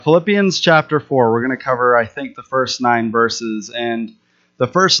Philippians chapter 4, we're going to cover, I think, the first 9 verses. And the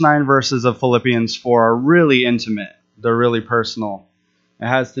first 9 verses of Philippians 4 are really intimate. They're really personal. It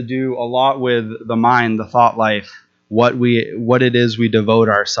has to do a lot with the mind, the thought life, what it is we devote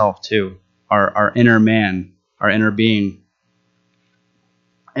ourselves to, our inner man, our inner being.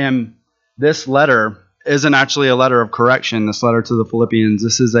 And this letter isn't actually a letter of correction, this letter to the Philippians.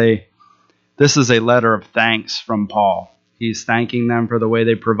 This is a letter of thanks from Paul. He's thanking them for the way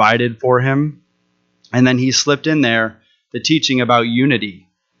they provided for him. And then he slipped in there the teaching about unity.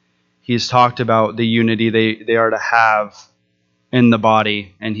 He's talked about the unity they are to have in the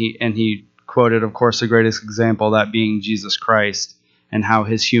body. And he quoted, of course, the greatest example, that being Jesus Christ, and how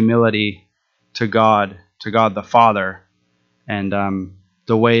his humility to God the Father, and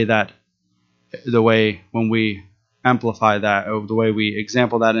the way when we amplify that, or the way we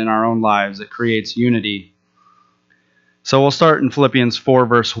example that in our own lives, it creates unity. So we'll start in Philippians 4,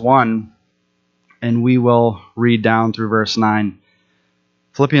 verse 1, and we will read down through verse 9.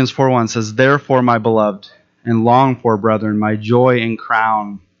 Philippians 4:1 says, "Therefore, my beloved, and longed for brethren, my joy and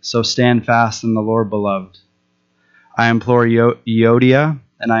crown, so stand fast in the Lord, beloved. I implore Euodia,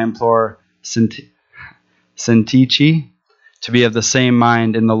 and I implore Syntyche to be of the same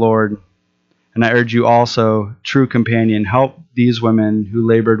mind in the Lord. And I urge you also, true companion, help these women who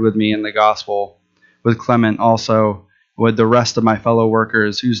labored with me in the gospel, with Clement also, with the rest of my fellow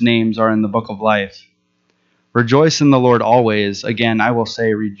workers whose names are in the book of life. Rejoice in the Lord always. Again, I will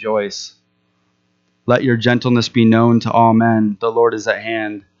say rejoice. Let your gentleness be known to all men. The Lord is at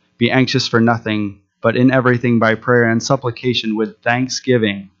hand. Be anxious for nothing, but in everything by prayer and supplication with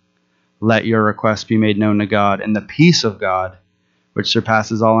thanksgiving. Let your requests be made known to God, and the peace of God, which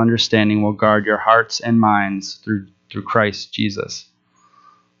surpasses all understanding, will guard your hearts and minds through Christ Jesus.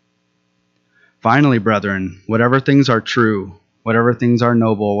 Finally, brethren, whatever things are true, whatever things are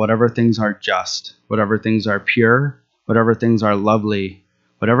noble, whatever things are just, whatever things are pure, whatever things are lovely,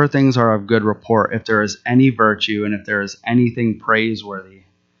 whatever things are of good report, if there is any virtue and if there is anything praiseworthy,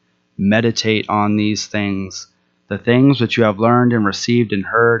 meditate on these things. The things which you have learned and received and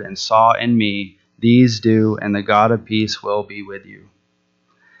heard and saw in me, these do, and the God of peace will be with you."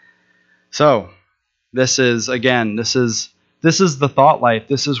 So, this is the thought life.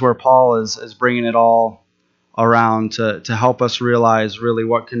 This is where Paul is bringing it all around to help us realize really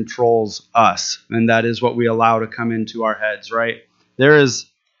what controls us, and that is what we allow to come into our heads, right? There's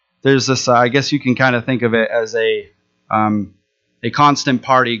this, I guess you can kind of think of it as a constant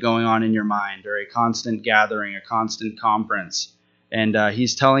party going on in your mind, or a constant gathering, a constant conference. And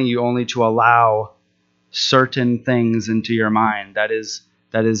he's telling you only to allow certain things into your mind. That is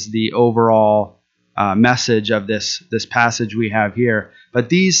the overall message of this passage we have here. But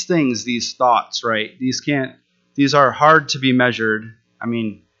these things, these thoughts, right? These are hard to be measured. I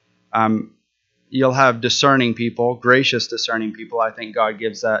mean, you'll have discerning people, gracious discerning people. I think God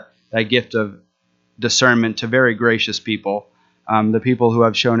gives that gift of discernment to very gracious people. The people who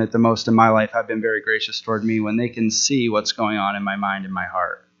have shown it the most in my life have been very gracious toward me when they can see what's going on in my mind and my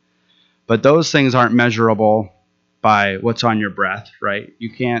heart. But those things aren't measurable by what's on your breath, right? You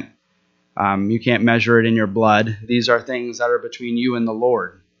can't measure it in your blood. These are things that are between you and the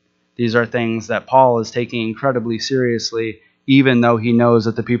Lord. These are things that Paul is taking incredibly seriously, even though he knows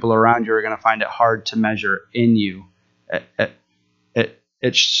that the people around you are going to find it hard to measure in you.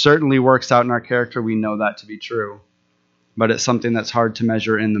 It certainly works out in our character. We know that to be true. But it's something that's hard to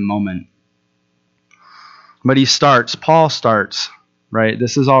measure in the moment. But Paul starts, right?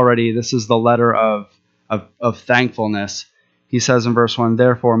 This is the letter of thankfulness. He says in verse 1,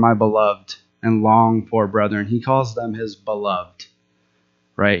 "Therefore, my beloved and longed for brethren." He calls them his beloved,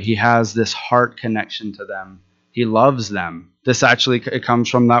 right? He has this heart connection to them. He loves them. It comes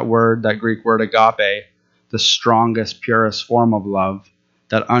from that Greek word agape, the strongest, purest form of love,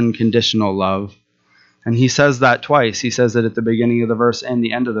 that unconditional love. And he says that twice. He says it at the beginning of the verse and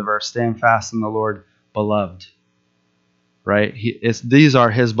the end of the verse. "Stand fast in the Lord, beloved." Right? These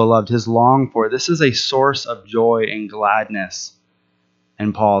are his beloved, his longed for. This is a source of joy and gladness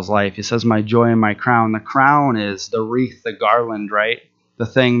in Paul's life. He says, "My joy and my crown." The crown is the wreath, the garland, right? The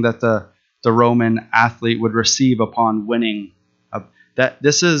thing that the Roman athlete would receive upon winning.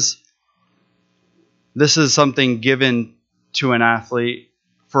 This is something given to an athlete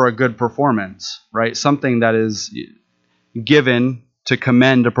for a good performance, right? Something that is given to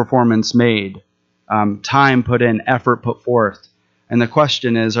commend a performance made, time put in, effort put forth. And the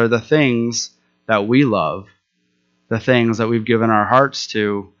question is, are the things that we love, the things that we've given our hearts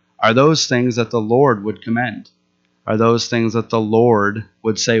to, are those things that the Lord would commend? Are those things that the Lord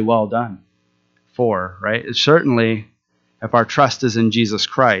would say, "Well done," for, right? Certainly, if our trust is in Jesus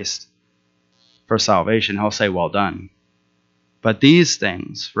Christ for salvation, he'll say, well done. But these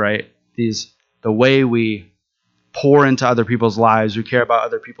things, right? The way we pour into other people's lives, we care about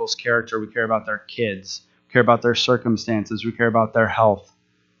other people's character, we care about their kids, we care about their circumstances, we care about their health,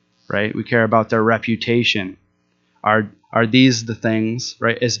 right? We care about their reputation. Are these the things,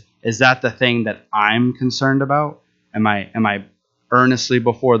 right? Is that the thing that I'm concerned about? Am I earnestly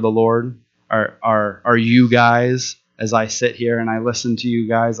before the Lord? Are you guys, as I sit here and I listen to you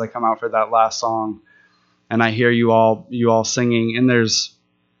guys, I come out for that last song and I hear you all singing, and there's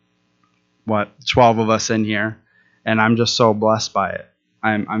 12 of us in here, and I'm just so blessed by it.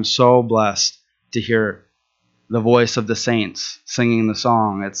 I'm so blessed to hear the voice of the saints singing the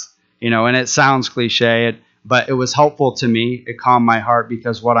song. It's, and it sounds cliche, but it was helpful to me. It calmed my heart,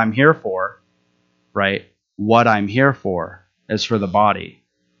 because what I'm here for, right? What I'm here for is for the body.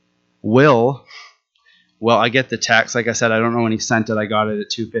 Well, I get the text. Like I said, I don't know when he sent it. I got it at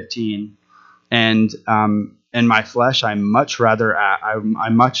 2:15, and in my flesh, I much rather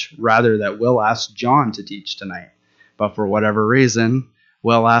that Will ask John to teach tonight, but for whatever reason,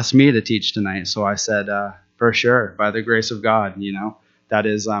 Will asked me to teach tonight. So I said, for sure, by the grace of God, that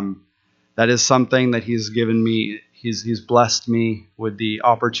is something that He's given me. He's blessed me with the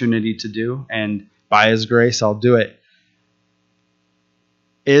opportunity to do, and by His grace, I'll do it.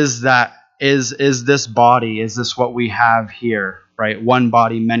 Is this body? Is this what we have here? Right, one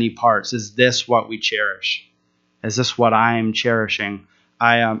body, many parts. Is this what we cherish? Is this what I'm cherishing?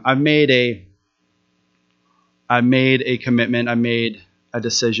 I've made a commitment. I made a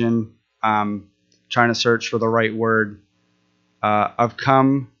decision. Trying to search for the right word. I've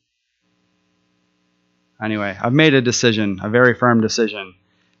made a decision, a very firm decision,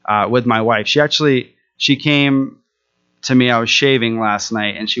 with my wife. She came to me. I was shaving last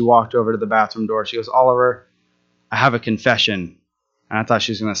night, and she walked over to the bathroom door. She goes, "Oliver, I have a confession." And I thought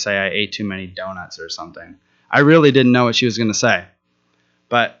she was going to say I ate too many donuts or something. I really didn't know what she was going to say.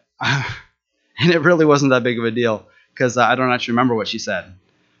 But, and it really wasn't that big of a deal, because I don't actually remember what she said.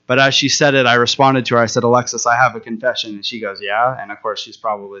 But as she said it, I responded to her. I said, "Alexis, I have a confession." And she goes, "Yeah?" And of course, she's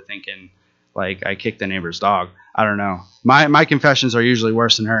probably thinking, like, I kicked the neighbor's dog. I don't know. My confessions are usually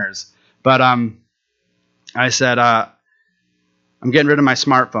worse than hers. But I said, I'm getting rid of my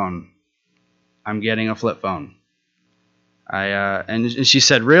smartphone. I'm getting a flip phone. And she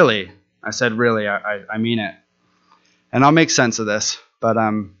said, "Really?" I said, "Really, I mean it." And I'll make sense of this, but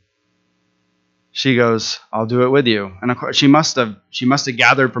she goes, "I'll do it with you." And of course, she must have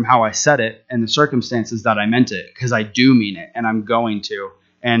gathered from how I said it and the circumstances that I meant it, because I do mean it, and I'm going to.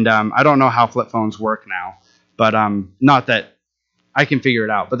 And I don't know how flip phones work now, but not that I can figure it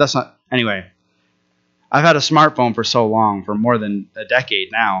out. But that's not anyway. I've had a smartphone for so long, for more than a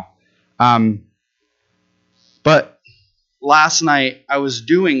decade now. But last night I was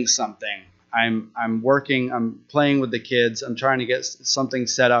doing something. I'm working, I'm playing with the kids, I'm trying to get something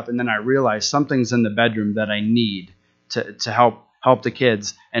set up, and then I realize something's in the bedroom that I need to help the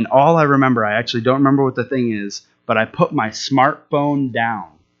kids. And all I remember, I actually don't remember what the thing is, but I put my smartphone down.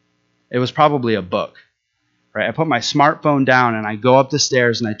 It was probably a book, right? I put my smartphone down, and I go up the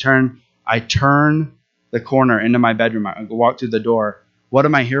stairs, and I turn the corner into my bedroom. I walk through the door. What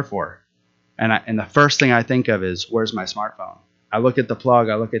am I here for? And the first thing I think of is, where's my smartphone? I look at the plug,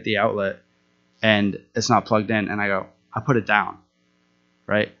 I look at the outlet, and it's not plugged in. And I go, I put it down,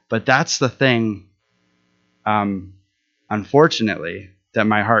 right? But that's the thing, unfortunately, that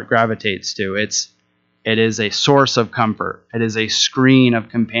my heart gravitates to. It is a source of comfort. It is a screen of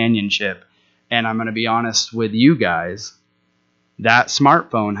companionship. And I'm going to be honest with you guys, that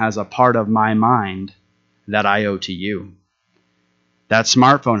smartphone has a part of my mind that I owe to you. That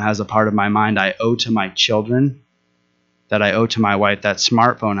smartphone has a part of my mind I owe to my children, that I owe to my wife. That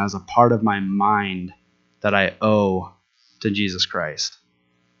smartphone has a part of my mind that I owe to Jesus Christ.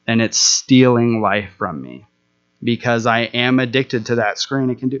 And it's stealing life from me, because I am addicted to that screen.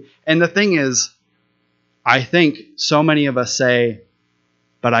 It can do. And the thing is, I think so many of us say,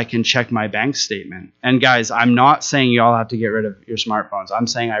 but I can check my bank statement. And guys, I'm not saying you all have to get rid of your smartphones. I'm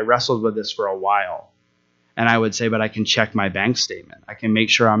saying I wrestled with this for a while. And I would say, but I can check my bank statement. I can make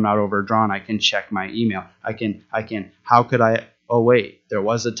sure I'm not overdrawn. I can check my email. I can, how could I, oh wait, there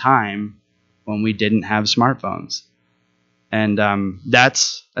was a time when we didn't have smartphones. And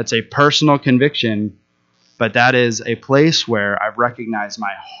that's a personal conviction, but that is a place where I've recognized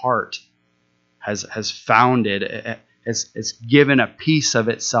my heart has found it. It's given a piece of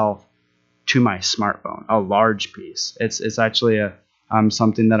itself to my smartphone, a large piece. It's actually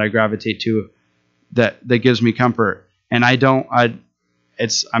something that I gravitate to, that gives me comfort. And I'm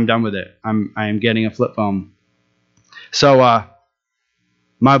done with it. I am getting a flip phone. So,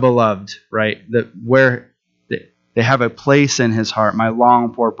 my beloved, right? Where they have a place in his heart, my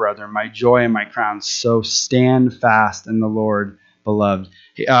longed for brethren, my joy and my crown. So stand fast in the Lord, beloved.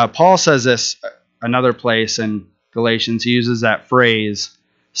 Paul says this another place in Galatians. He uses that phrase,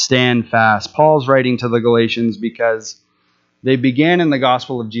 stand fast. Paul's writing to the Galatians because they began in the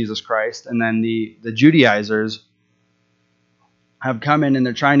gospel of Jesus Christ, and then the Judaizers have come in and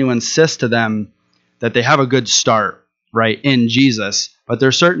they're trying to insist to them that they have a good start, right, in Jesus, but there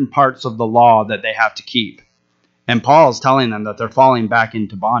are certain parts of the law that they have to keep. And Paul's telling them that they're falling back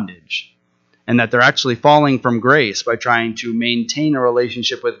into bondage and that they're actually falling from grace by trying to maintain a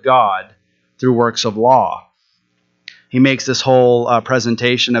relationship with God through works of law. He makes this whole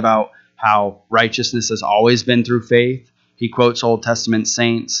presentation about how righteousness has always been through faith. He quotes Old Testament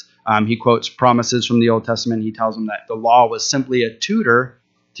saints. He quotes promises from the Old Testament. He tells them that the law was simply a tutor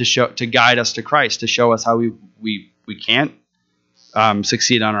to guide us to Christ, to show us how we can't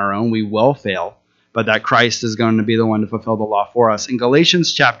succeed on our own. We will fail, but that Christ is going to be the one to fulfill the law for us. In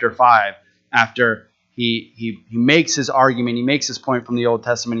Galatians chapter 5, after he makes his argument, he makes his point from the Old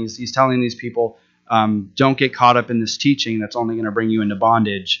Testament, he's telling these people, don't get caught up in this teaching that's only going to bring you into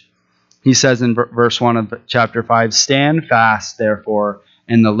bondage. He says in verse 1 of chapter 5, stand fast, therefore,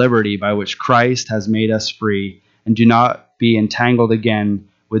 in the liberty by which Christ has made us free, and do not be entangled again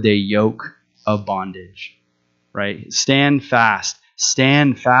with a yoke of bondage. Right? Stand fast.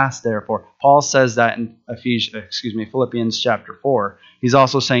 Stand fast, therefore. Paul says that in Philippians chapter 4. He's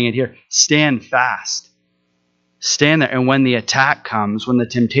also saying it here. Stand fast. Stand there. And when the attack comes, when the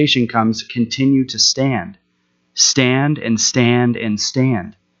temptation comes, continue to stand. Stand and stand and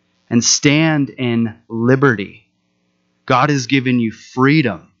stand. And stand in liberty. God has given you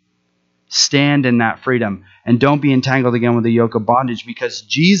freedom. Stand in that freedom. And don't be entangled again with the yoke of bondage, because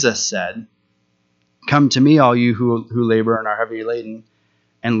Jesus said, come to me, all you who labor and are heavy laden,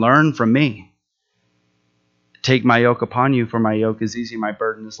 and learn from me. Take my yoke upon you, for my yoke is easy, my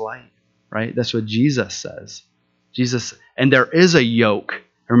burden is light. Right? That's what Jesus says. And there is a yoke.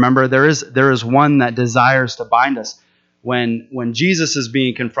 Remember, there is one that desires to bind us. When Jesus is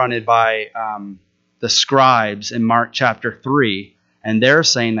being confronted by the scribes in Mark chapter 3, and they're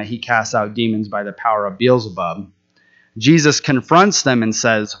saying that he casts out demons by the power of Beelzebub, Jesus confronts them and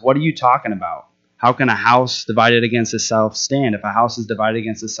says, what are you talking about? How can a house divided against itself stand? If a house is divided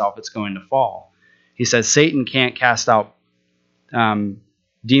against itself, it's going to fall. He says Satan can't cast out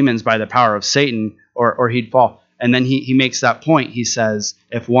demons by the power of Satan, or he'd fall. And then he makes that point. He says,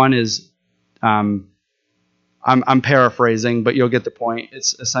 if one is, I'm paraphrasing, but you'll get the point.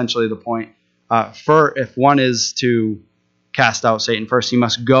 It's essentially the point. If one is to cast out Satan, first he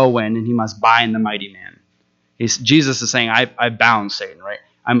must go in and he must bind the mighty man. Jesus is saying, I bound Satan, right?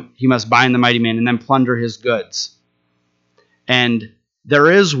 He must bind the mighty man and then plunder his goods. And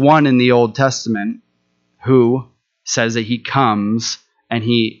there is one in the Old Testament who says that he comes and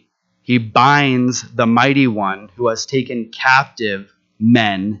he binds the mighty one who has taken captive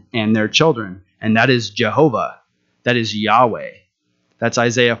men and their children. And that is Jehovah. That is Yahweh. That's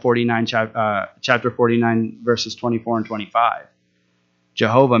Isaiah 49, chapter 49, verses 24 and 25.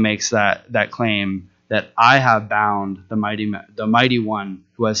 Jehovah makes that claim, that I have bound the mighty one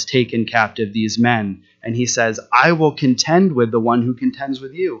who has taken captive these men. And he says, I will contend with the one who contends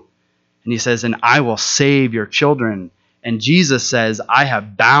with you. And he says, and I will save your children. And Jesus says, I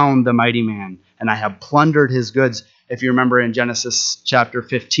have bound the mighty man, and I have plundered his goods. If you remember in Genesis chapter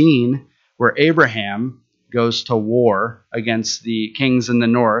 15, where Abraham goes to war against the kings in the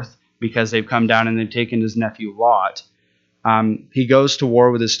north because they've come down and they've taken his nephew Lot. He goes to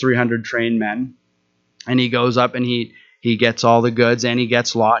war with his 300 trained men. And he goes up and he gets all the goods, and he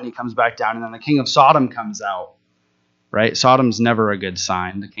gets Lot, and he comes back down, and then the king of Sodom comes out, right? Sodom's never a good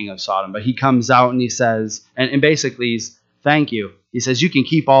sign, the king of Sodom. But he comes out and he says, and basically he's, thank you. He says, you can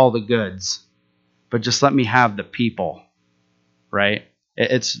keep all the goods, but just let me have the people, right?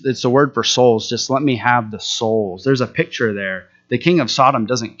 It's a word for souls. Just let me have the souls. There's a picture there. The king of Sodom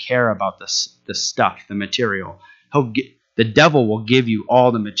doesn't care about the stuff, the material. The devil will give you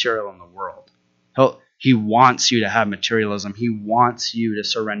all the material in the world. He wants you to have materialism. He wants you to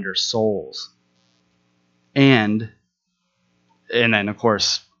surrender souls. And then, of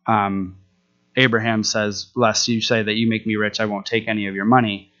course, Abraham says, lest you say that you make me rich, I won't take any of your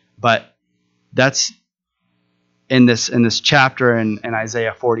money. But that's in this chapter in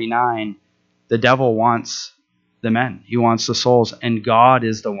Isaiah 49, the devil wants the men. He wants the souls, and God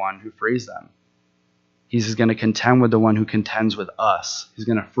is the one who frees them. He's going to contend with the one who contends with us. He's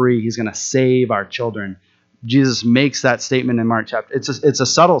going to save our children. Jesus makes that statement in Mark chapter. It's a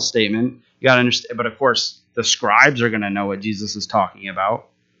subtle statement. You got to understand, but of course, the scribes are going to know what Jesus is talking about.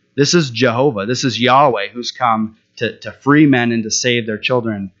 This is Jehovah. This is Yahweh who's come to free men and to save their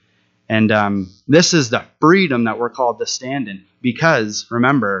children. And this is the freedom that we're called to stand in. Because,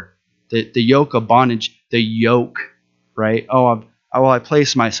 remember, the yoke of bondage, the yoke, right? I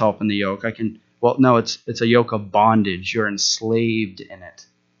place myself in the yoke. Well, no, it's a yoke of bondage. You're enslaved in it.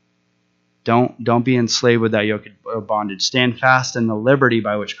 Don't be enslaved with that yoke of bondage. Stand fast in the liberty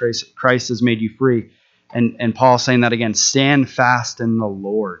by which Christ has made you free. And Paul's saying that again. Stand fast in the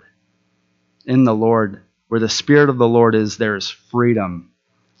Lord. In the Lord. Where the Spirit of the Lord is, there is freedom,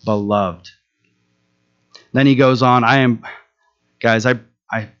 beloved. Then he goes on. I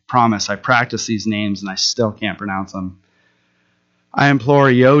promise, I practice these names and I still can't pronounce them. I implore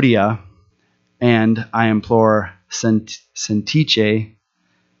Euodia and I implore Syntyche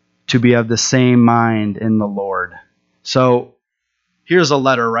to be of the same mind in the Lord. So here's a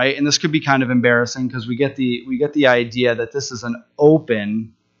letter, right? And this could be kind of embarrassing because we get the idea that this is an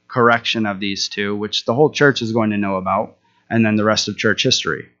open correction of these two, which the whole church is going to know about, and then the rest of church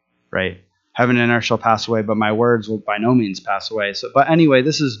history, right? Heaven and earth shall pass away, but my words will by no means pass away. But anyway,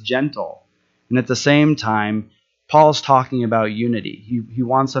 this is gentle. And at the same time, Paul's talking about unity. He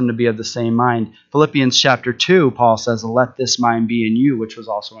wants them to be of the same mind. Philippians chapter 2, Paul says, let this mind be in you, which was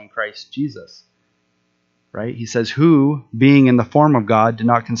also in Christ Jesus. Right? He says, who, being in the form of God, did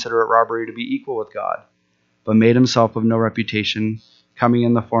not consider it robbery to be equal with God, but made himself of no reputation, coming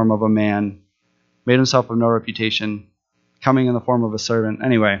in the form of a man, made himself of no reputation, coming in the form of a servant.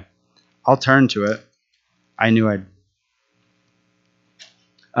 Anyway, I'll turn to it. I knew I'd...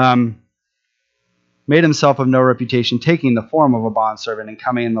 made himself of no reputation, taking the form of a bondservant and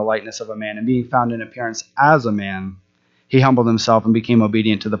coming in the likeness of a man, and being found in appearance as a man, he humbled himself and became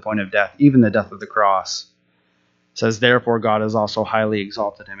obedient to the point of death, even the death of the cross. It says, therefore God has also highly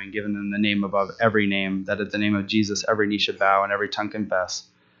exalted him and given him the name above every name, that at the name of Jesus every knee should bow and every tongue confess,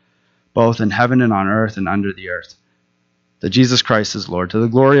 both in heaven and on earth and under the earth, that Jesus Christ is Lord, to the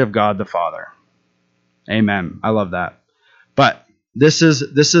glory of God the Father. Amen. I love that. But this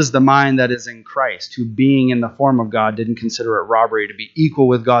is the mind that is in Christ, who being in the form of God didn't consider it robbery to be equal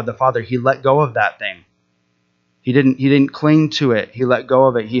with God the Father. He let go of that thing. He didn't cling to it. He let go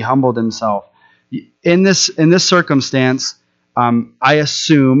of it. He humbled himself. In this circumstance, I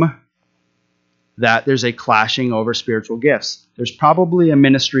assume that there's a clashing over spiritual gifts. There's probably a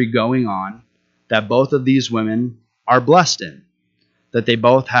ministry going on that both of these women are blessed in, that they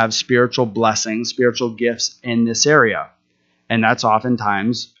both have spiritual blessings, spiritual gifts in this area. And that's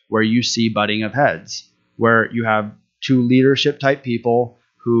oftentimes where you see butting of heads, where you have two leadership type people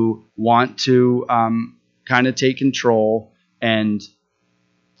who want to kind of take control, and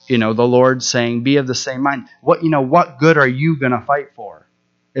the Lord saying, be of the same mind. What good are you going to fight for?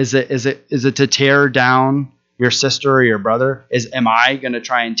 Is it to tear down your sister or your brother? Am I going to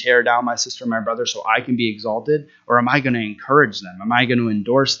try and tear down my sister and my brother so I can be exalted? Or am I going to encourage them? Am I going to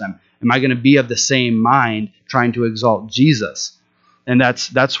endorse them? Am I going to be of the same mind, trying to exalt Jesus? And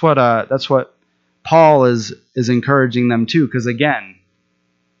that's what Paul is encouraging them to, because again,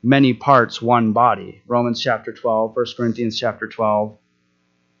 many parts, one body. Romans chapter 12, 1 Corinthians chapter 12.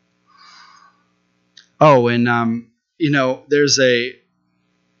 Oh, and there's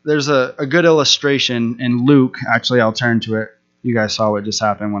a good illustration in Luke. Actually, I'll turn to it. You guys saw what just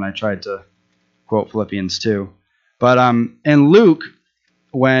happened when I tried to quote Philippians 2. But in Luke,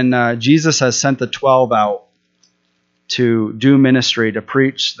 when Jesus has sent the 12 out to do ministry, to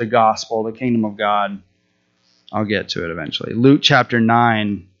preach the gospel, the kingdom of God, I'll get to it eventually. Luke chapter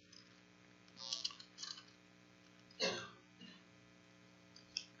 9.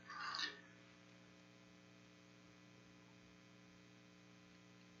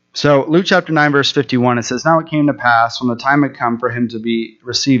 So Luke chapter 9, verse 51, it says, now it came to pass, when the time had come for him to be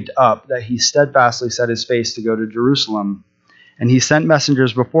received up, that he steadfastly set his face to go to Jerusalem. And he sent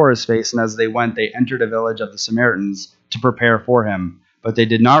messengers before his face, and as they went, they entered a village of the Samaritans to prepare for him. But they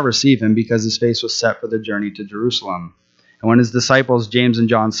did not receive him, because his face was set for the journey to Jerusalem. And when his disciples, James and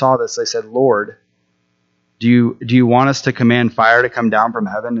John, saw this, they said, Lord, do you want us to command fire to come down from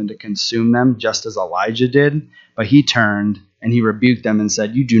heaven and to consume them, just as Elijah did? But he turned, and he rebuked them and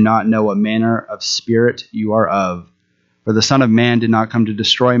said, you do not know what manner of spirit you are of. For the Son of Man did not come to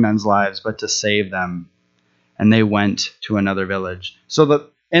destroy men's lives, but to save them. And they went to another village. So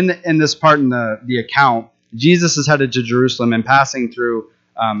in this part in the account, Jesus is headed to Jerusalem and passing through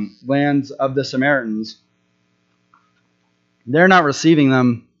lands of the Samaritans. They're not receiving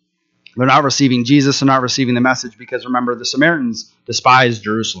them. They're not receiving Jesus. They're not receiving the message, because remember, the Samaritans despised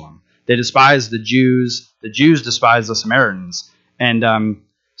Jerusalem. They despised the Jews. The Jews despised the Samaritans. And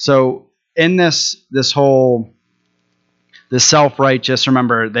so in this whole the self-righteous,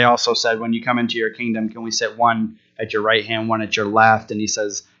 remember, they also said, when you come into your kingdom, can we sit one at your right hand, one at your left? And he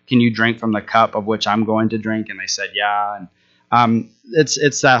says, can you drink from the cup of which I'm going to drink? And they said, yeah. And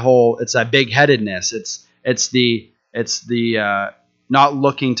it's that big-headedness. It's the not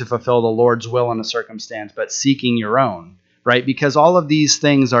looking to fulfill the Lord's will in a circumstance, but seeking your own, right? Because all of these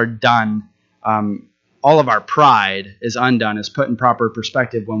things are done. All of our pride is undone, is put in proper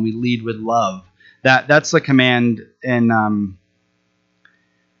perspective when we lead with love. That's the command in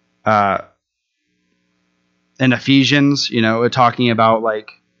Ephesians, talking about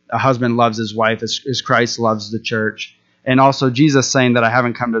like a husband loves his wife as Christ loves the church. And also Jesus saying that I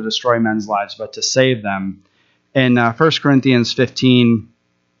haven't come to destroy men's lives, but to save them. In 1 Corinthians 15,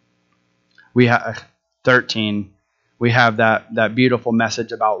 13, we have that beautiful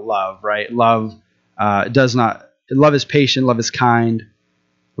message about love, right? Love is patient, love is kind.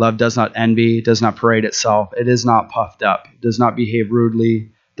 Love does not envy, does not parade itself. It is not puffed up, does not behave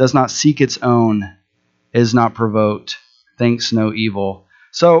rudely, does not seek its own, is not provoked, thinks no evil.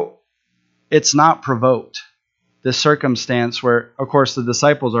 So it's not provoked. This circumstance where, of course, the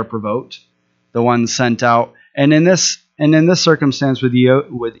disciples are provoked, the ones sent out. And in this circumstance with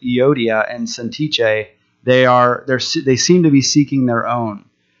Euodia and Syntyche, they seem to be seeking their own.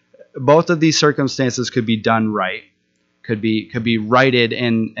 Both of these circumstances could be done right. Could be righted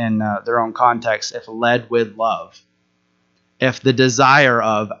in their own context if led with love. If the desire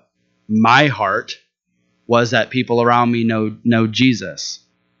of my heart was that people around me know Jesus,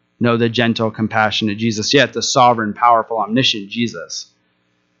 know the gentle, compassionate Jesus, yet the sovereign, powerful, omniscient Jesus.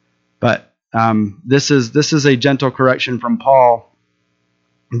 But this is a gentle correction from Paul.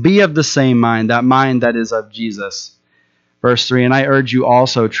 Be of the same mind, that mind that is of Jesus. Verse 3, and I urge you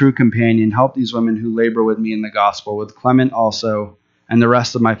also, true companion, help these women who labor with me in the gospel, with Clement also, and the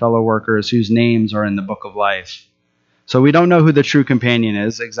rest of my fellow workers whose names are in the book of life. So we don't know who the true companion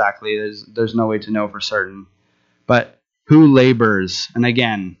is exactly. There's no way to know for certain. But who labors? And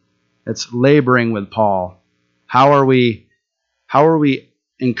again, it's laboring with Paul. How are we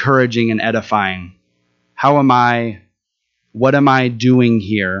encouraging and edifying? What am I doing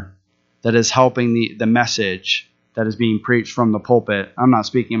here that is helping the message that is being preached from the pulpit? I'm not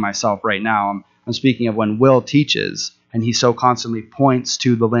speaking of myself right now. I'm speaking of when Will teaches, and he so constantly points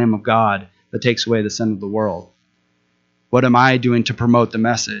to the Lamb of God that takes away the sin of the world. What am I doing to promote the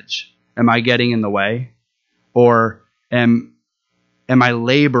message? Am I getting in the way? Or am I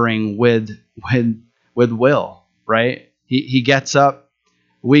laboring with Will, right? He gets up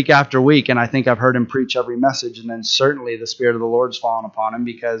week after week, and I think I've heard him preach every message, and then certainly the Spirit of the Lord's fallen upon him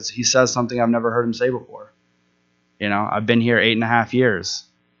because he says something I've never heard him say before. I've been here 8.5 years.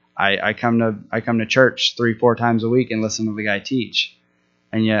 I come to church 3-4 times a week and listen to the guy teach.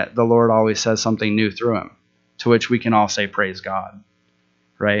 And yet the Lord always says something new through him, to which we can all say, praise God,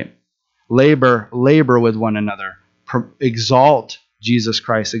 right? Labor with one another. Exalt Jesus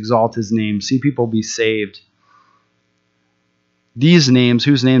Christ, exalt his name. See people be saved. These names,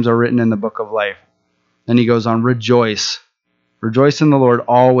 whose names are written in the book of life. Then he goes on, rejoice. Rejoice in the Lord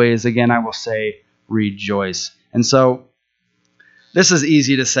always. Again, I will say, rejoice. And so this is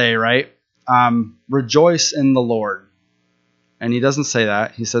easy to say, right? Rejoice in the Lord. And he doesn't say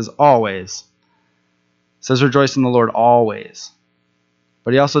that. He says always. He says rejoice in the Lord always.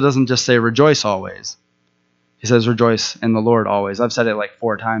 But he also doesn't just say rejoice always. He says rejoice in the Lord always. I've said it like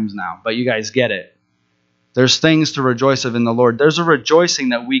 4 times now, but you guys get it. There's things to rejoice of in the Lord. There's a rejoicing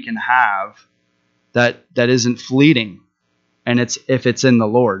that we can have that isn't fleeting. And if it's in the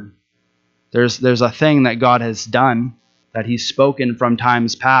Lord. There's a thing that God has done, that he's spoken from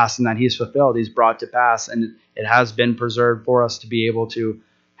times past, and that he's fulfilled, he's brought to pass, and it has been preserved for us to be able to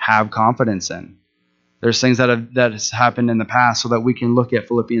have confidence in. There's things that has happened in the past so that we can look at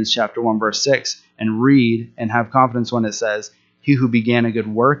Philippians chapter 1, verse 6 and read and have confidence when it says, he who began a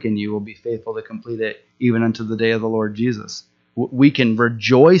good work in you will be faithful to complete it even unto the day of the Lord Jesus. We can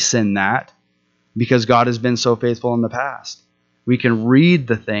rejoice in that because God has been so faithful in the past. We can read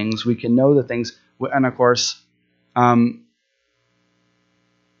the things, we can know the things, and of course, the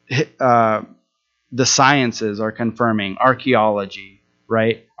sciences are confirming archaeology,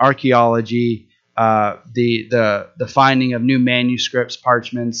 right? Archaeology, the finding of new manuscripts,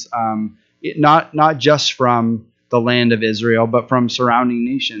 parchments, not just from the land of Israel, but from surrounding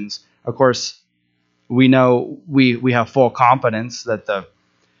nations. Of course, we know we have full confidence that the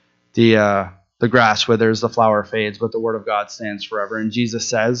grass withers, the flower fades, but the word of God stands forever. And Jesus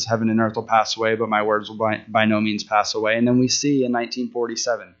says, heaven and earth will pass away, but my words will by no means pass away. And then we see in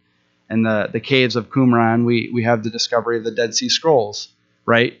 1947, in the caves of Qumran, we have the discovery of the Dead Sea Scrolls,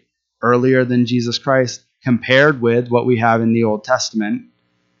 right? earlier than Jesus Christ, compared with what we have in the Old Testament,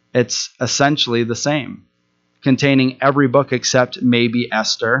 it's essentially the same, containing every book except maybe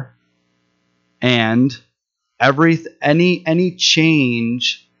Esther, and any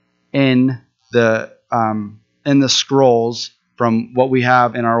change in the scrolls from what we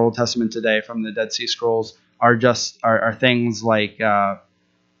have in our Old Testament today, from the Dead Sea Scrolls, are things like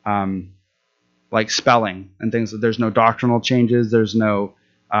spelling and things. There's no doctrinal changes. There's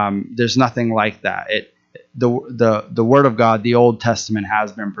nothing like that. The Word of God, the Old Testament,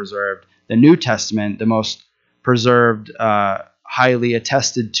 has been preserved. The New Testament, the most preserved, highly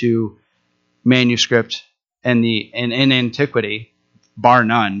attested to manuscript in antiquity, bar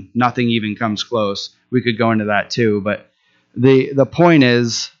none. Nothing even comes close. We could go into that too, but the point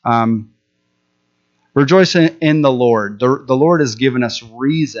is, rejoice in the Lord. The Lord has given us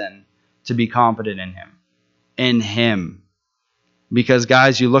reason to be confident in Him. Because,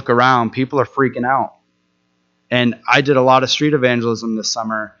 guys, you look around, people are freaking out. And I did a lot of street evangelism this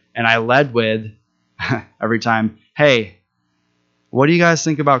summer, and I led with, every time, hey, what do you guys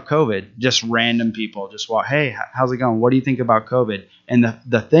think about COVID? Just random people just walk, hey, how's it going? What do you think about COVID? And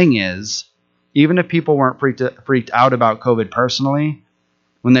the thing is, even if people weren't freaked out about COVID personally,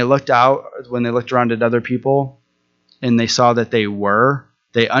 when they looked around at other people and they saw that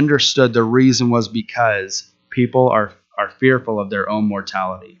they understood the reason was because people are fearful of their own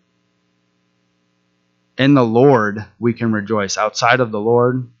mortality. In the Lord, we can rejoice. Outside of the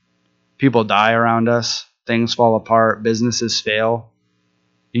Lord, people die around us. Things fall apart. Businesses fail.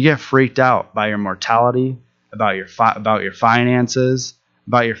 You get freaked out by your mortality, about your finances,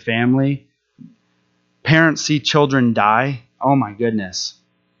 about your family. Parents see children die. Oh my goodness.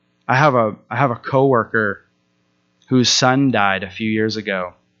 I have a coworker whose son died a few years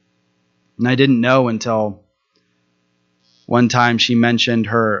ago. And I didn't know until one time she mentioned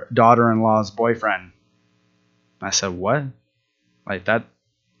her daughter-in-law's boyfriend. I said, what? Like that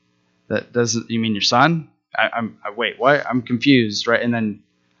doesn't, you mean your son? Wait, what? I'm confused, right? And then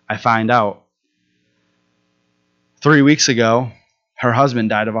I find out 3 weeks ago, her husband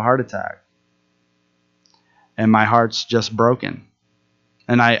died of a heart attack. And my heart's just broken.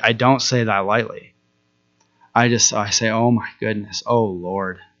 And I don't say that lightly. I say, oh my goodness, oh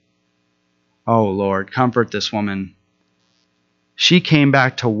Lord, comfort this woman. She came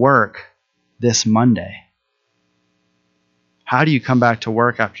back to work this Monday. How do you come back to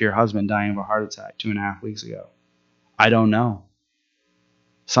work after your husband dying of a heart attack 2.5 weeks ago? I don't know.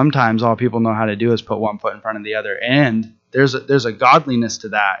 Sometimes all people know how to do is put one foot in front of the other. And there's a godliness to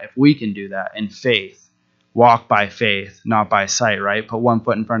that if we can do that in faith. Walk by faith, not by sight, right? Put one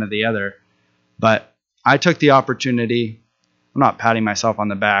foot in front of the other. But I took the opportunity. I'm not patting myself on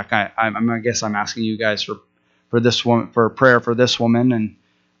the back. I guess I'm asking you guys for this woman, for prayer for this woman.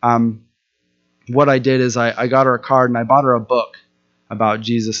 And what I did is I got her a card and I bought her a book about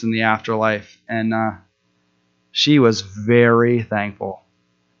Jesus and the afterlife. And she was very thankful.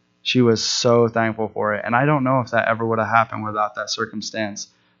 She was so thankful for it. And I don't know if that ever would have happened without that circumstance.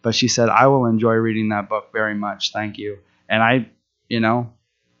 But she said, I will enjoy reading that book very much. Thank you. And I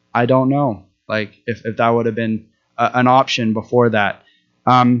don't know, like if that would have been an option before that.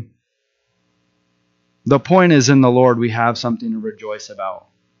 The point is, in the Lord, we have something to rejoice about.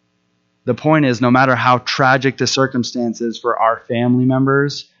 The point is, no matter how tragic the circumstances for our family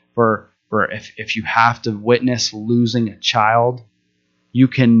members, for if you have to witness losing a child, you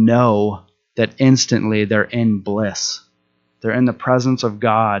can know that instantly they're in bliss. They're in the presence of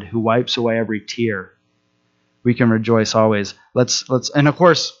God who wipes away every tear. We can rejoice always. Let's and of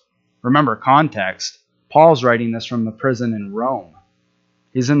course, remember context. Paul's writing this from the prison in Rome.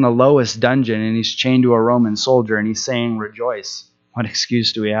 He's in the lowest dungeon and he's chained to a Roman soldier and he's saying rejoice. What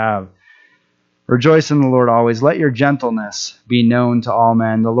excuse do we have? Rejoice in the Lord always. Let your gentleness be known to all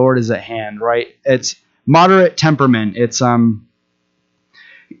men. The Lord is at hand, right? It's moderate temperament. It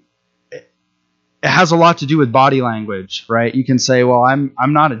has a lot to do with body language, right? You can say, well, I'm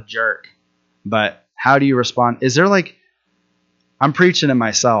not a jerk, but how do you respond? Is there I'm preaching to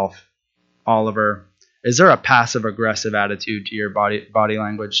myself, Oliver. Is there a passive aggressive attitude to your body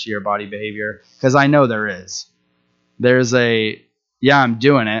language, to your body behavior? Because I know there is. There's I'm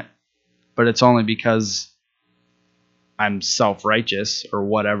doing it, but it's only because I'm self-righteous or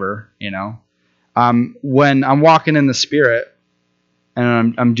whatever, When I'm walking in the Spirit,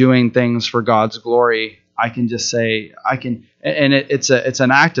 and I'm doing things for God's glory, I can just say, and it's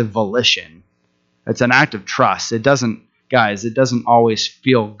an act of volition. It's an act of trust. It doesn't always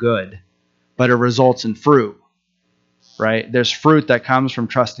feel good, but it results in fruit, right? There's fruit that comes from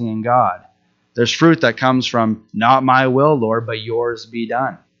trusting in God. There's fruit that comes from, not my will, Lord, but yours be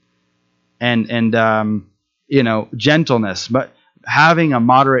done. and gentleness, but having a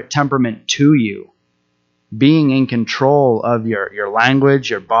moderate temperament to you, being in control of your language,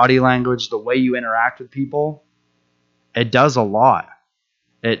 your body language, the way you interact with people, it does a lot.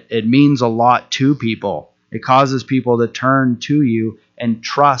 It means a lot to people. It causes people to turn to you and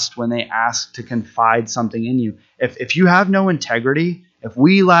trust when they ask to confide something in you. If you have no integrity, if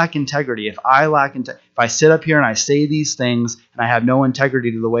we lack integrity, if I lack integrity, if I sit up here and I say these things and I have no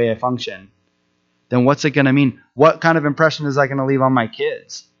integrity to the way I function, then what's it going to mean? What kind of impression is that going to leave on my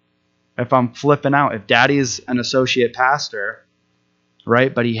kids? If I'm flipping out, if daddy's an associate pastor,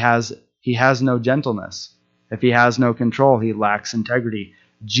 right, but he has no gentleness. If he has no control, he lacks integrity.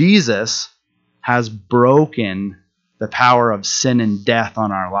 Jesus has broken the power of sin and death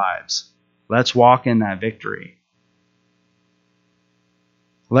on our lives. Let's walk in that victory.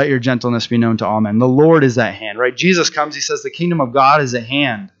 Let your gentleness be known to all men. The Lord is at hand, right? Jesus comes, he says the kingdom of God is at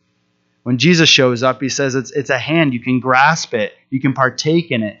hand. When Jesus shows up, he says it's a hand. You can grasp it. You can partake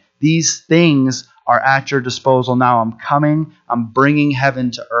in it. These things are at your disposal now. I'm coming. I'm bringing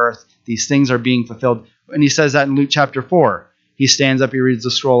heaven to earth. These things are being fulfilled. And he says that in Luke chapter 4. He stands up, he reads the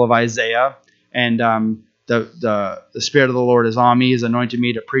scroll of Isaiah, and the Spirit of the Lord is on me. He's anointed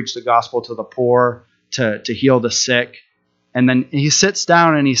me to preach the gospel to the poor, to heal the sick. And then he sits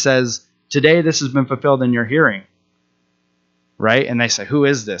down and he says, today this has been fulfilled in your hearing. Right? And they say, who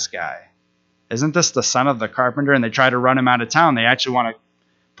is this guy? Isn't this the son of the carpenter? And they try to run him out of town. They actually want to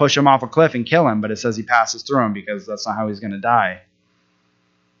push him off a cliff and kill him, but it says he passes through him because that's not how he's going to die.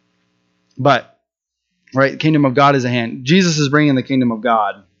 But, right, the kingdom of God is at hand. Jesus is bringing the kingdom of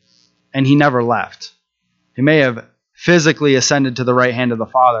God, and he never left. He may have physically ascended to the right hand of the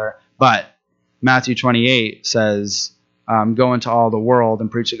Father, but Matthew 28 says, go into all the world and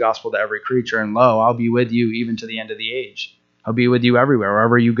preach the gospel to every creature, and lo, I'll be with you even to the end of the age. I'll be with you everywhere,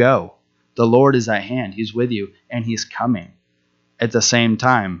 wherever you go. The Lord is at hand. He's with you, and he's coming. At the same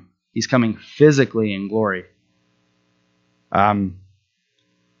time, he's coming physically in glory.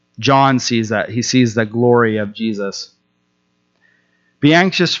 John sees that. He sees the glory of Jesus. Be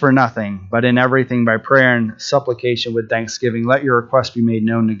anxious for nothing, but in everything by prayer and supplication with thanksgiving, let your requests be made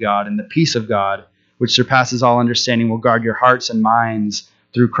known to God, and the peace of God, which surpasses all understanding, will guard your hearts and minds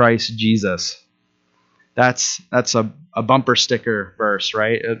through Christ Jesus. That's a bumper sticker verse,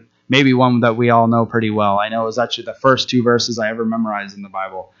 right? Maybe one that we all know pretty well. I know it was actually the first two verses I ever memorized in the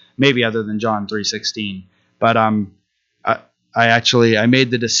Bible, maybe other than John 3:16. But I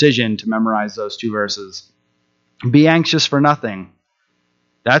made the decision to memorize those two verses. Be anxious for nothing.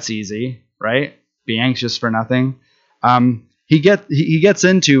 That's easy, right? Be anxious for nothing. He gets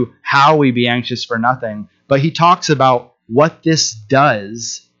into how we be anxious for nothing, but he talks about what this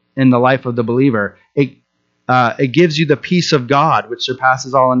does in the life of the believer. It gives you the peace of God, which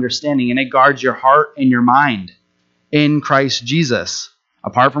surpasses all understanding, and it guards your heart and your mind in Christ Jesus.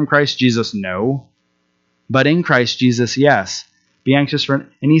 Apart from Christ Jesus, no. But in Christ Jesus, yes. Be anxious for...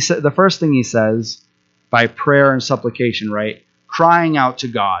 And he said the first thing he says, by prayer and supplication, right? Crying out to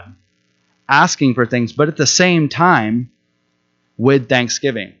God, asking for things, but at the same time, with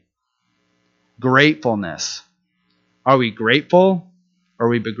thanksgiving. Gratefulness. Are we grateful or are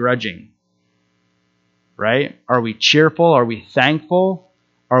we begrudging? Right? Are we cheerful? Are we thankful?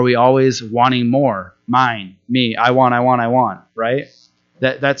 Are we always wanting more? Mine, me, I want, right?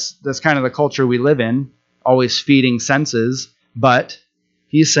 That's kind of the culture we live in, always feeding senses, but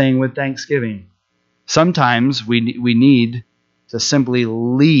he's saying with thanksgiving. Sometimes we need to simply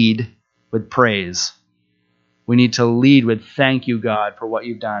lead with praise. We need to lead with thank you, God, for what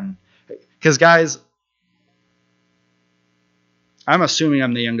you've done. Because, guys, I'm assuming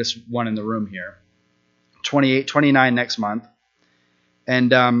I'm the youngest one in the room here. 28, 29 next month.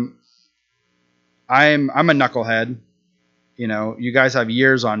 And I'm a knucklehead. You know, you guys have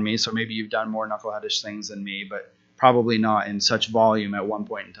years on me, so maybe you've done more knuckleheadish things than me, but probably not in such volume at one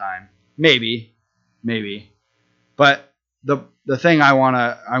point in time. Maybe. But the thing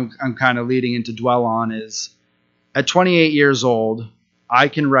I'm kind of leading into dwell on is at 28 years old, I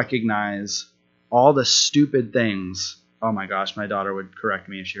can recognize all the stupid things. Oh my gosh, my daughter would correct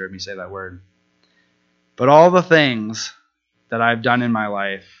me if she heard me say that word. But all the things that I've done in my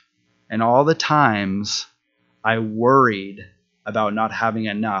life and all the times I worried about not having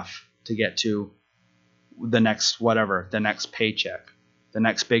enough to get to the next whatever, the next paycheck, the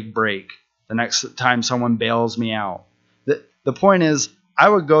next big break, the next time someone bails me out. The point is, I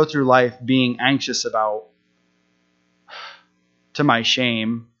would go through life being anxious about, to my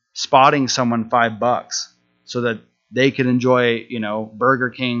shame, spotting someone $5 so that they could enjoy,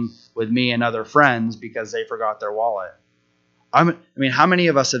 Burger King with me and other friends because they forgot their wallet. How many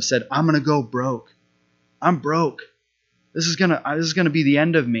of us have said, I'm going to go broke. I'm broke. This is going to be the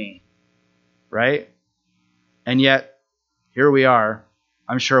end of me. Right? And yet, here we are.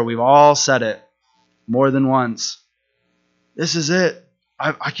 I'm sure we've all said it more than once. This is it.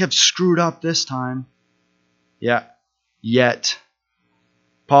 I kept screwed up this time. Yeah. Yet,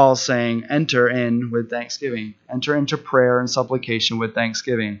 Paul's saying, enter in with thanksgiving. Enter into prayer and supplication with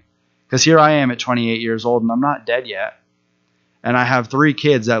thanksgiving. Because here I am at 28 years old, and I'm not dead yet. And I have 3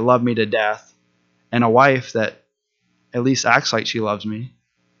 kids that love me to death, and a wife that at least acts like she loves me.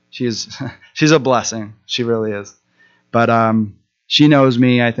 She's a blessing. She really is. But she knows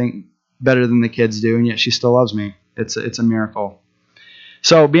me, I think, better than the kids do, and yet she still loves me. It's a miracle.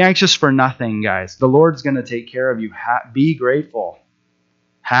 So be anxious for nothing, guys. The Lord's going to take care of you. Be grateful.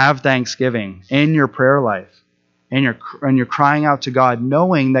 Have thanksgiving in your prayer life. And you're crying out to God,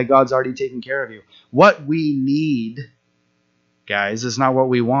 knowing that God's already taken care of you. What we need, guys, is not what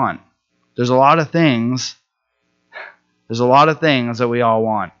we want. There's a lot of things that we all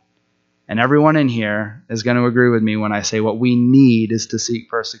want. And everyone in here is going to agree with me when I say what we need is to seek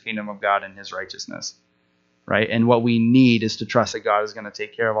first the kingdom of God and his righteousness. Right? And what we need is to trust that God is going to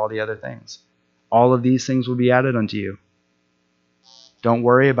take care of all the other things. All of these things will be added unto you. Don't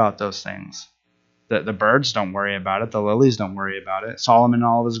worry about those things. The birds don't worry about it. The lilies don't worry about it. Solomon in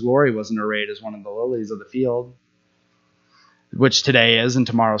all of his glory wasn't arrayed as one of the lilies of the field, which today is and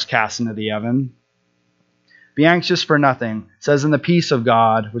tomorrow's cast into the oven. Be anxious for nothing. It says, in the peace of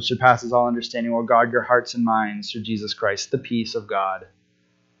God, which surpasses all understanding, will guard your hearts and minds through Jesus Christ. The peace of God.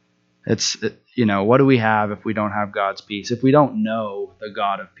 What do we have if we don't have God's peace? If we don't know the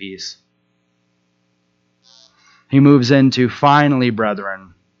God of peace? He moves into, finally,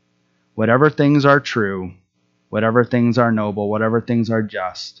 brethren, whatever things are true, whatever things are noble, whatever things are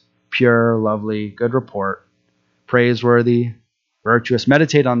just, pure, lovely, good report, praiseworthy, virtuous,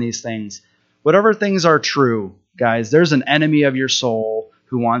 meditate on these things. Whatever things are true, guys, there's an enemy of your soul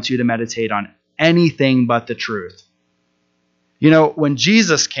who wants you to meditate on anything but the truth. When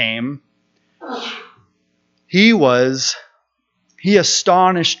Jesus came, he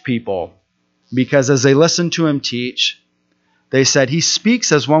astonished people because as they listened to him teach, they said he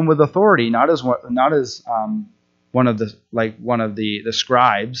speaks as one with authority, not as one of the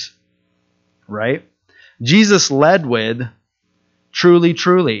scribes, right? Jesus led with truly,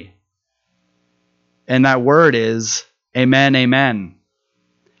 truly. And that word is amen, amen.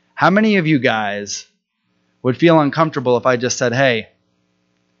 How many of you guys would feel uncomfortable if I just said, hey,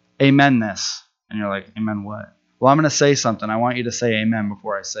 amen this? And you're like, amen what? Well, I'm going to say something. I want you to say amen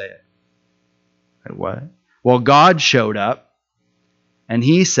before I say it. Like, what? Well, God showed up and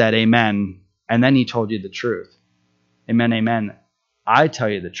he said amen. And then he told you the truth. Amen, amen. I tell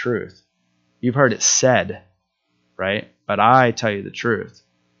you the truth. You've heard it said, right? But I tell you the truth.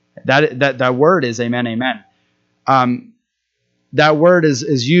 That word is amen, amen. That word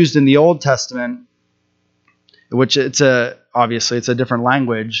is used in the Old Testament, which obviously it's a different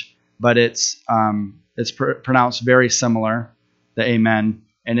language, but it's pronounced very similar, the amen,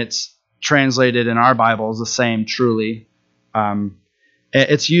 and it's translated in our Bibles the same, truly.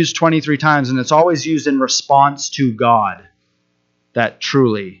 It's used 23 times, and it's always used in response to God, that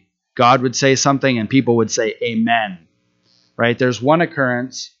truly. God would say something, and people would say amen, right? There's one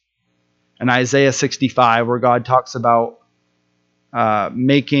occurrence in Isaiah 65 where God talks about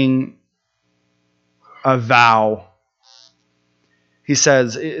making a vow. He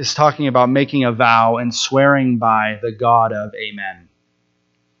is talking about making a vow and swearing by the God of amen.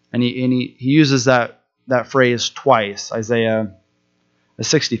 And he uses that phrase twice, Isaiah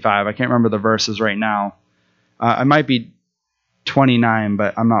 65. I can't remember the verses right now. It might be 29,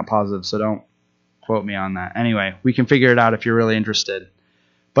 but I'm not positive, so don't quote me on that. Anyway, we can figure it out if you're really interested.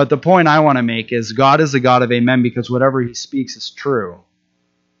 But the point I want to make is God is the God of amen because whatever he speaks is true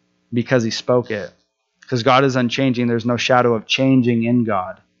because he spoke it. Because God is unchanging. There's no shadow of changing in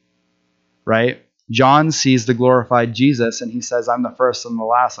God. Right? John sees the glorified Jesus and he says, I'm the first and the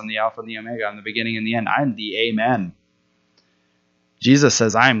last. I'm the Alpha and the Omega. I'm the beginning and the end. I'm the Amen. Jesus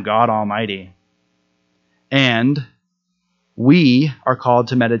says, I am God Almighty. And we are called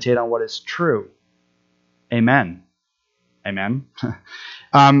to meditate on what is true. Amen. Amen.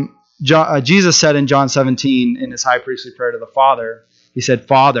 Jesus said in John 17 in his high priestly prayer to the Father, he said,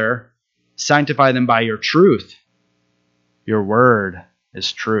 Father, sanctify them by your truth. Your word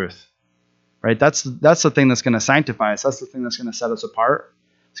is truth. Right? That's the thing that's going to sanctify us. That's the thing that's going to set us apart.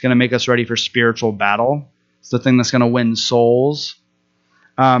 It's going to make us ready for spiritual battle. It's the thing that's going to win souls.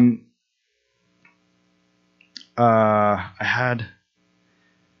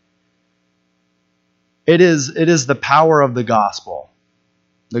 It is the power of the gospel.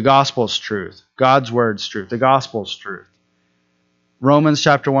 The gospel's truth. God's word's truth. The gospel's truth. Romans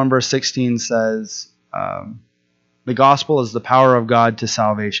chapter 1 verse 16 says, the gospel is the power of God to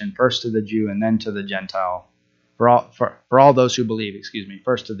salvation, first to the Jew and then to the Gentile. For all those who believe,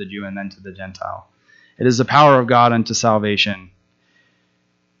 first to the Jew and then to the Gentile. It is the power of God unto salvation.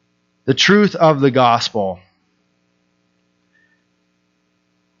 The truth of the gospel.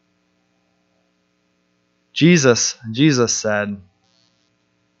 Jesus said,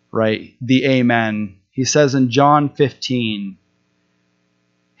 right, the Amen. He says in John 15,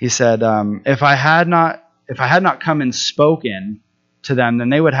 he said, if I had not come and spoken to them, then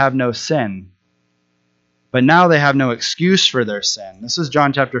they would have no sin. But now they have no excuse for their sin. This is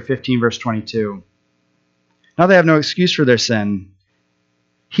John chapter 15, verse 22. Now they have no excuse for their sin.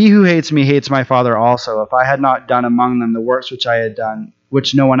 He who hates me hates my Father also. If I had not done among them the works which I had done,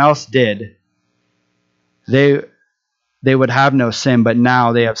 which no one else did, they would have no sin. But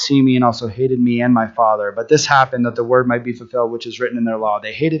now they have seen me and also hated me and my Father. But this happened that the word might be fulfilled, which is written in their law.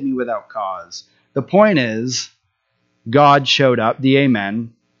 They hated me without cause. The point is, God showed up, the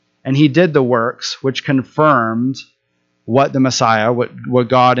Amen, and he did the works which confirmed what the Messiah, what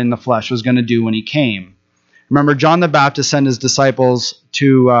God in the flesh was going to do when he came. Remember, John the Baptist sent his disciples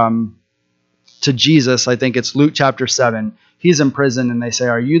to Jesus. I think it's Luke chapter 7. He's in prison, and they say,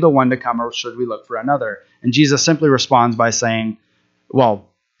 are you the one to come, or should we look for another? And Jesus simply responds by saying, well,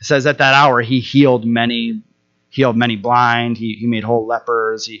 it says at that hour he healed many blind, he made whole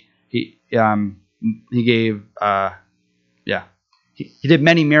lepers, he gave he did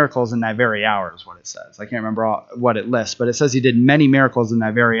many miracles in that very hour is what it says. I can't remember what it lists, but it says he did many miracles in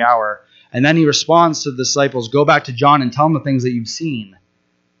that very hour. And then he responds to the disciples, go back to John and tell them the things that you've seen.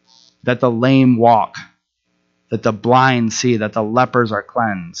 That the lame walk, that the blind see, that the lepers are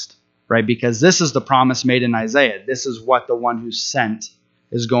cleansed. Right? Because this is the promise made in Isaiah. This is what the one who's sent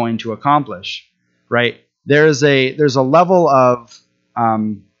is going to accomplish. Right? There's a level of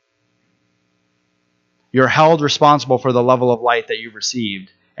you're held responsible for the level of light that you've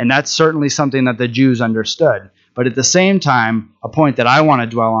received. And that's certainly something that the Jews understood. But at the same time, a point that I want to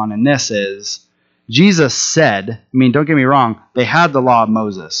dwell on in this is, Jesus said, don't get me wrong, they had the law of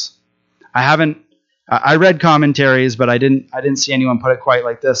Moses. I read commentaries, but I didn't see anyone put it quite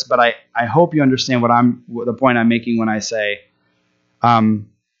like this. But I hope you understand what the point I'm making when I say, when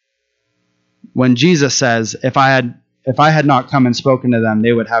Jesus says, if I had not come and spoken to them,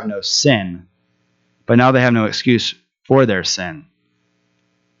 they would have no sin. But now they have no excuse for their sin.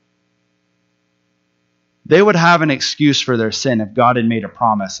 They would have an excuse for their sin if God had made a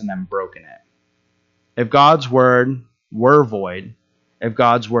promise and then broken it. If God's word were void, if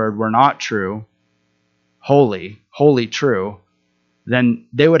God's word were not true, wholly true, then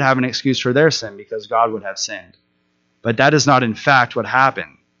they would have an excuse for their sin because God would have sinned. But that is not in fact what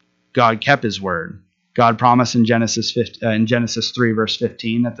happened. God kept his word. God promised in Genesis 3 verse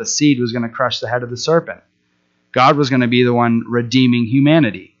 15 that the seed was going to crush the head of the serpent. God was going to be the one redeeming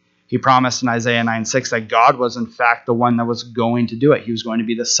humanity. He promised in Isaiah 9:6 that God was in fact the one that was going to do it. He was going to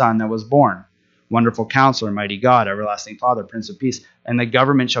be the son that was born. Wonderful Counselor, Mighty God, Everlasting Father, Prince of Peace, and the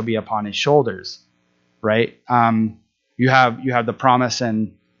government shall be upon his shoulders. Right? You have the promise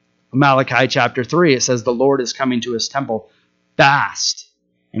in Malachi chapter 3. It says the Lord is coming to his temple fast.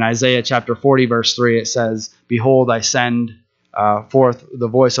 In Isaiah chapter 40 verse 3 it says, behold, I send forth the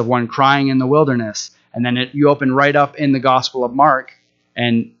voice of one crying in the wilderness. And then you open right up in the Gospel of Mark,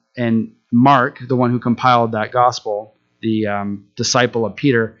 and Mark, the one who compiled that gospel, the disciple of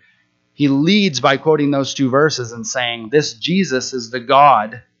Peter, he leads by quoting those two verses and saying, this Jesus is the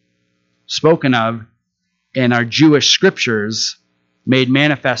God spoken of in our Jewish scriptures, made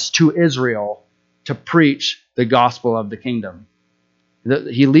manifest to Israel to preach the gospel of the kingdom.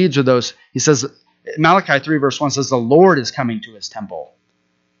 He leads with those. He says, Malachi 3 verse 1 says, the Lord is coming to his temple.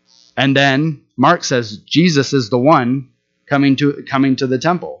 And then Mark says, Jesus is the one coming to the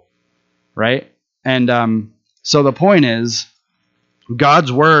temple. Right? And so the point is,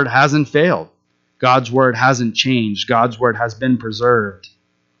 God's word hasn't failed. God's word hasn't changed. God's word has been preserved.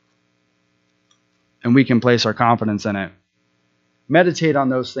 And we can place our confidence in it. Meditate on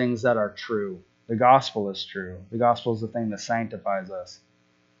those things that are true. The gospel is true. The gospel is the thing that sanctifies us.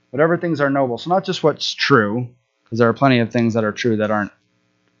 Whatever things are noble. So not just what's true, because there are plenty of things that are true that aren't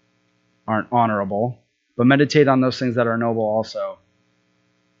honorable, but meditate on those things that are noble also.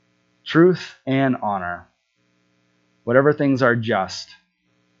 Truth and honor. Whatever things are just.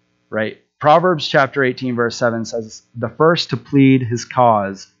 Right? Proverbs chapter 18 verse 7 says, the first to plead his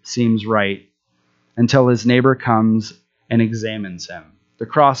cause seems right until his neighbor comes and examines him. The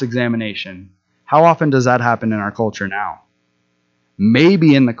cross-examination. How often does that happen in our culture now?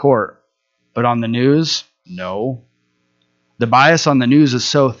 Maybe in the court, but on the news, no. The bias on the news is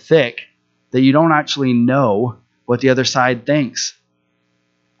so thick that you don't actually know what the other side thinks.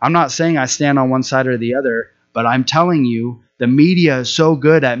 I'm not saying I stand on one side or the other, but I'm telling you, the media is so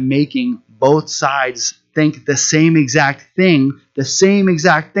good at making both sides think the same exact thing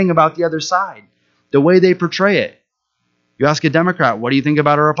about the other side, the way they portray it. You ask a Democrat, what do you think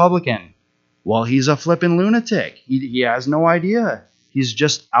about a Republican? Well, he's a flippin' lunatic. He has no idea. He's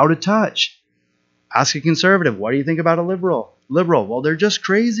just out of touch. Ask a conservative, what do you think about a liberal? Well, they're just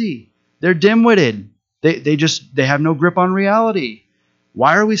crazy. They're dim-witted. They have no grip on reality.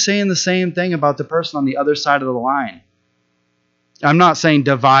 Why are we saying the same thing about the person on the other side of the line? I'm not saying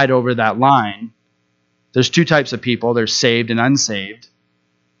divide over that line. There's two types of people. There's saved and unsaved.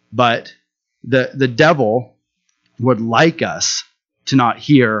 But the devil would like us to not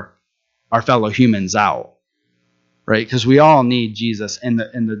hear our fellow humans out, right? Because we all need Jesus, and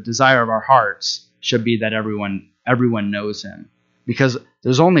the desire of our hearts should be that everyone knows him. Because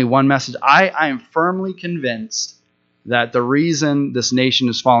there's only one message. I am firmly convinced that the reason this nation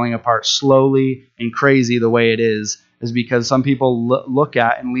is falling apart slowly and crazy the way it is because some people look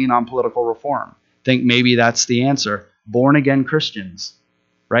at and lean on political reform. Think maybe that's the answer. Born again Christians,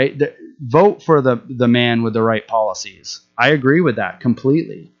 right? Vote for the man with the right policies. I agree with that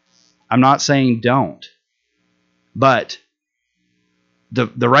completely. I'm not saying don't, but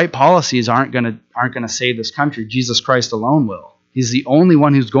the right policies aren't gonna save this country. Jesus Christ alone will. He's the only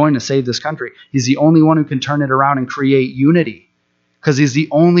one who's going to save this country. He's the only one who can turn it around and create unity, because he's the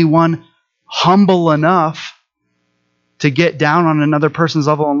only one humble enough to get down on another person's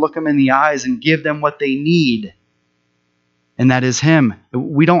level and look them in the eyes and give them what they need. And that is him.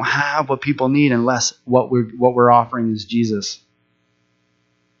 We don't have what people need unless what we're offering is Jesus.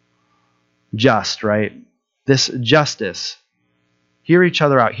 Just, right? This justice. Hear each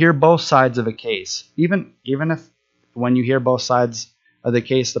other out. Hear both sides of a case. Even if when you hear both sides of the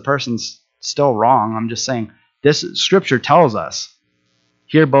case, the person's still wrong. I'm just saying, this scripture tells us,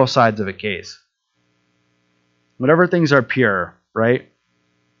 hear both sides of a case. Whatever things are pure, right?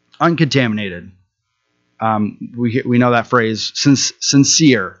 Uncontaminated. We know that phrase,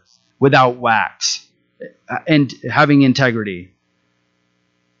 sincere, without wax, and having integrity.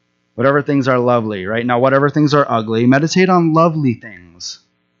 Whatever things are lovely, right? Now, whatever things are ugly, meditate on lovely things.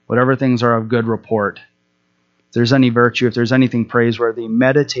 Whatever things are of good report. If there's any virtue, if there's anything praiseworthy,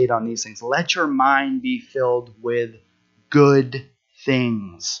 meditate on these things. Let your mind be filled with good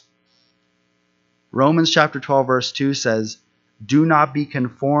things. Romans chapter 12, verse 2 says, do not be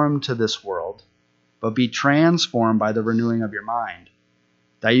conformed to this world, but be transformed by the renewing of your mind,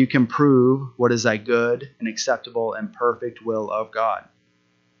 that you can prove what is that good and acceptable and perfect will of God.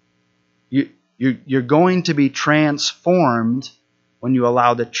 You're going to be transformed when you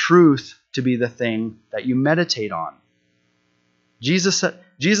allow the truth to be the thing that you meditate on. Jesus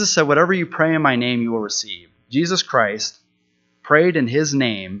said, whatever you pray in my name, you will receive. Jesus Christ prayed in his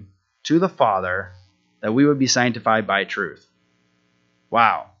name to the Father that we would be sanctified by truth.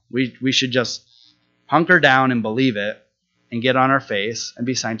 Wow. We should just hunker down and believe it and get on our face and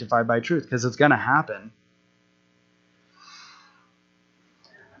be sanctified by truth, because it's going to happen.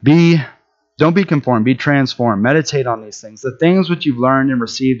 Don't be conformed, be transformed. Meditate on these things. The things which you've learned and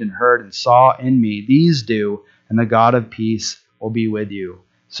received and heard and saw in me, these do, and the God of peace will be with you.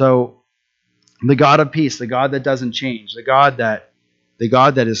 So the God of peace, the God that doesn't change, the God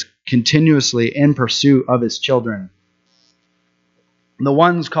that is continuously in pursuit of his children, the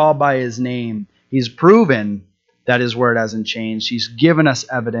ones called by his name, he's proven that his word hasn't changed. He's given us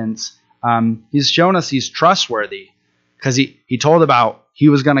evidence. He's shown us he's trustworthy, because he told about he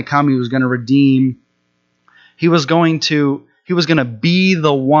was going to come, he was going to redeem. He was going to be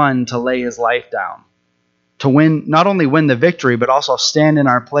the one to lay his life down, to win, not only win the victory, but also stand in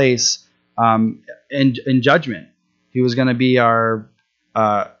our place in judgment. He was going to be our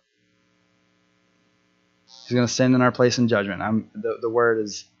he's going to stand in our place in judgment. The word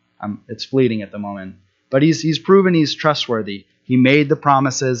is it's fleeting at the moment, but he's proven he's trustworthy. He made the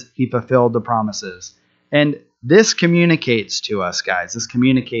promises, he fulfilled the promises. And this communicates to us, guys. This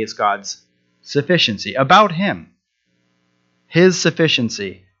communicates God's sufficiency about him. His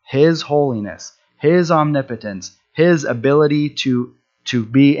sufficiency, his holiness, his omnipotence, his ability to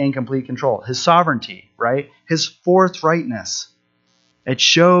be in complete control, his sovereignty, right? His forthrightness. It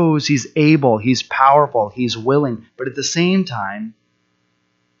shows he's able, he's powerful, he's willing. But at the same time,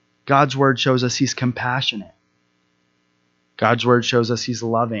 God's word shows us he's compassionate. God's word shows us he's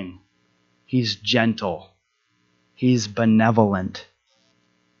loving. He's gentle. He's benevolent.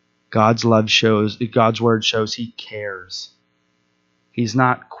 God's word shows he cares. He's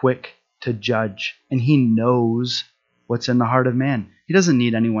not quick to judge, and he knows what's in the heart of man. He doesn't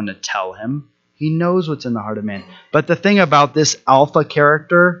need anyone to tell him. He knows what's in the heart of man. But the thing about this alpha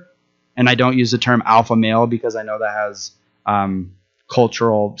character, and I don't use the term alpha male because I know that has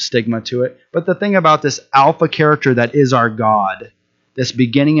cultural stigma to it, but the thing about this alpha character that is our God, this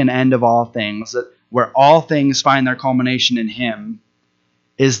beginning and end of all things, where all things find their culmination in him,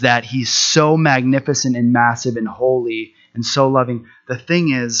 is that he's so magnificent and massive and holy and so loving. The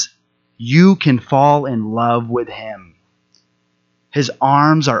thing is, you can fall in love with him. His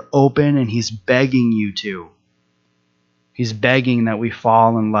arms are open and he's begging you to. He's begging that we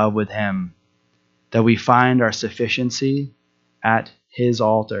fall in love with him, that we find our sufficiency at his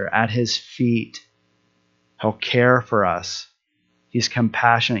altar, at his feet. He'll care for us. He's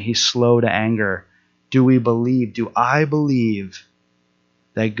compassionate. He's slow to anger. Do I believe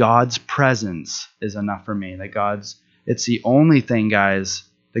that God's presence is enough for me? It's the only thing, guys.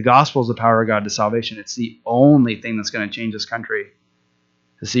 The gospel is the power of God to salvation. It's the only thing that's going to change this country.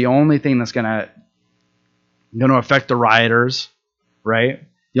 It's the only thing that's going to affect the rioters, right?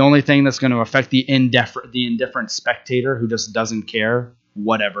 The only thing that's going to affect the indifferent spectator who just doesn't care,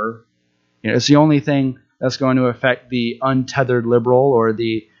 whatever. It's the only thing that's going to affect the untethered liberal or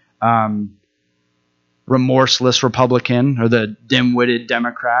the remorseless Republican or the dim-witted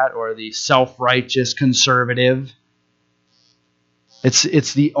Democrat or the self-righteous conservative.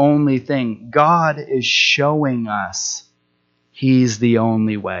 It's the only thing. God is showing us he's the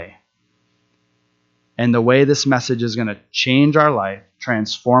only way. And the way this message is going to change our life,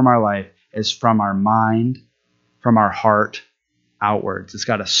 transform our life, is from our mind, from our heart outwards. It's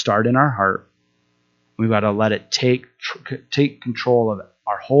got to start in our heart. We've got to let it take control of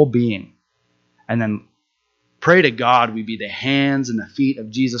our whole being. And then pray to God we be the hands and the feet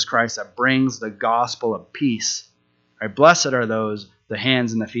of Jesus Christ that brings the gospel of peace. Right? Blessed are the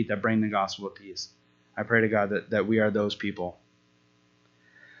hands and the feet that bring the gospel of peace. I pray to God that we are those people.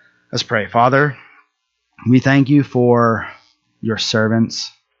 Let's pray. Father, we thank you for your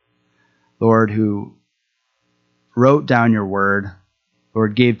servants, Lord, who wrote down your word,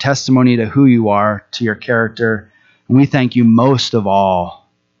 Lord, gave testimony to who you are, to your character. And we thank you most of all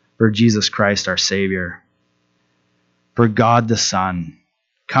for Jesus Christ, our Savior, for God the Son,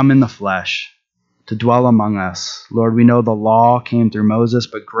 come in the flesh to dwell among us. Lord, we know the law came through Moses,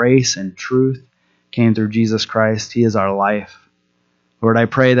 but grace and truth came through Jesus Christ. He is our life. Lord, I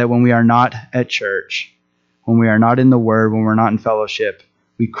pray that when we are not at church, when we are not in the Word, when we're not in fellowship,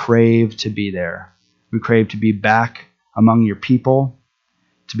 we crave to be there. We crave to be back among your people,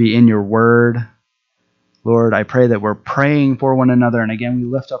 to be in your Word. Lord, I pray that we're praying for one another. And again, we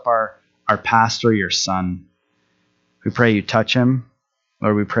lift up our pastor, your son. We pray you touch him.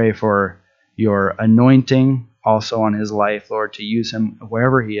 Lord, we pray for your anointing also on his life, Lord, to use him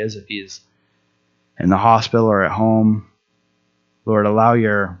wherever he is, if he's in the hospital or at home. Lord, allow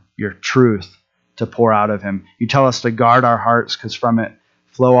your truth to pour out of him. You tell us to guard our hearts because from it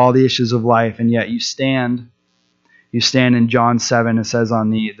flow all the issues of life, and yet you stand in John 7. It says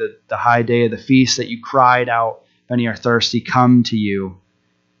on the high day of the feast that you cried out, if any are thirsty, come to you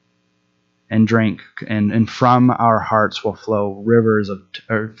and drink, and from our hearts will flow rivers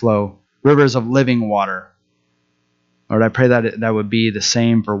of living water. Lord, I pray that would be the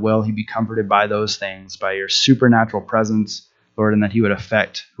same for Will. He be comforted by those things, by your supernatural presence, Lord, and that he would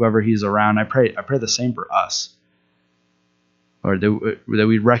affect whoever he's around. I pray the same for us, Lord, that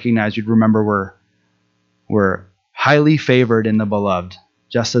we'd recognize, you'd remember we're highly favored in the beloved,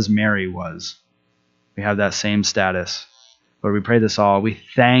 just as Mary was. We have that same status. Lord, we pray this all. We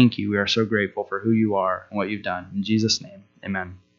thank you. We are so grateful for who you are and what you've done. In Jesus' name, amen.